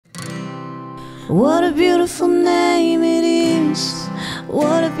What a beautiful name it is.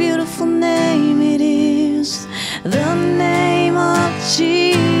 What a beautiful name it is. The name of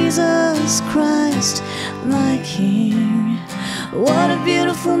Jesus Christ, my King. What a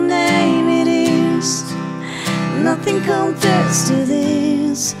beautiful name it is. Nothing compares to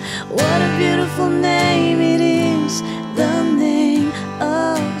this. What a beautiful name it is. The name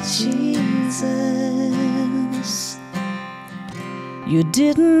of Jesus. You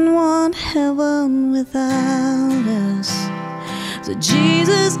didn't want heaven without us, so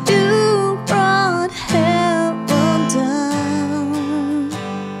Jesus, you brought heaven down.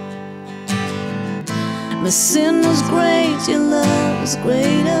 My sin was great, your love was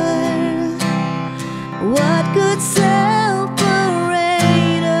greater. What could separate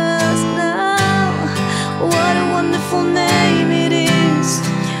us now? What a wonderful name it is.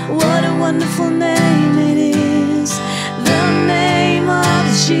 What a wonderful name it is. The name of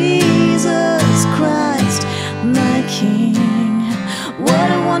Jesus Christ, my King.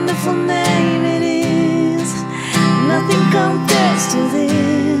 What a wonderful name it is. Nothing compares to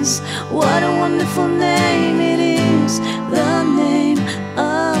this. What a wonderful name it is. The name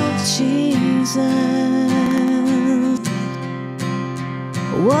of Jesus.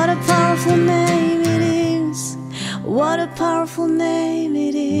 What a powerful name it is. What a powerful name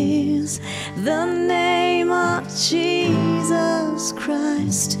it is. The name of Jesus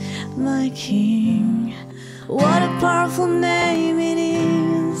Christ, my King. What a powerful name it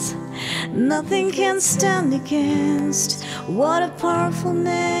is. Nothing can stand against. What a powerful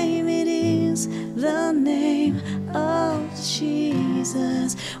name it is. The name of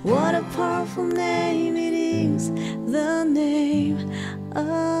Jesus. What a powerful name it is. The name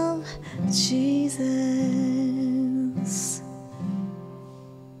of Jesus.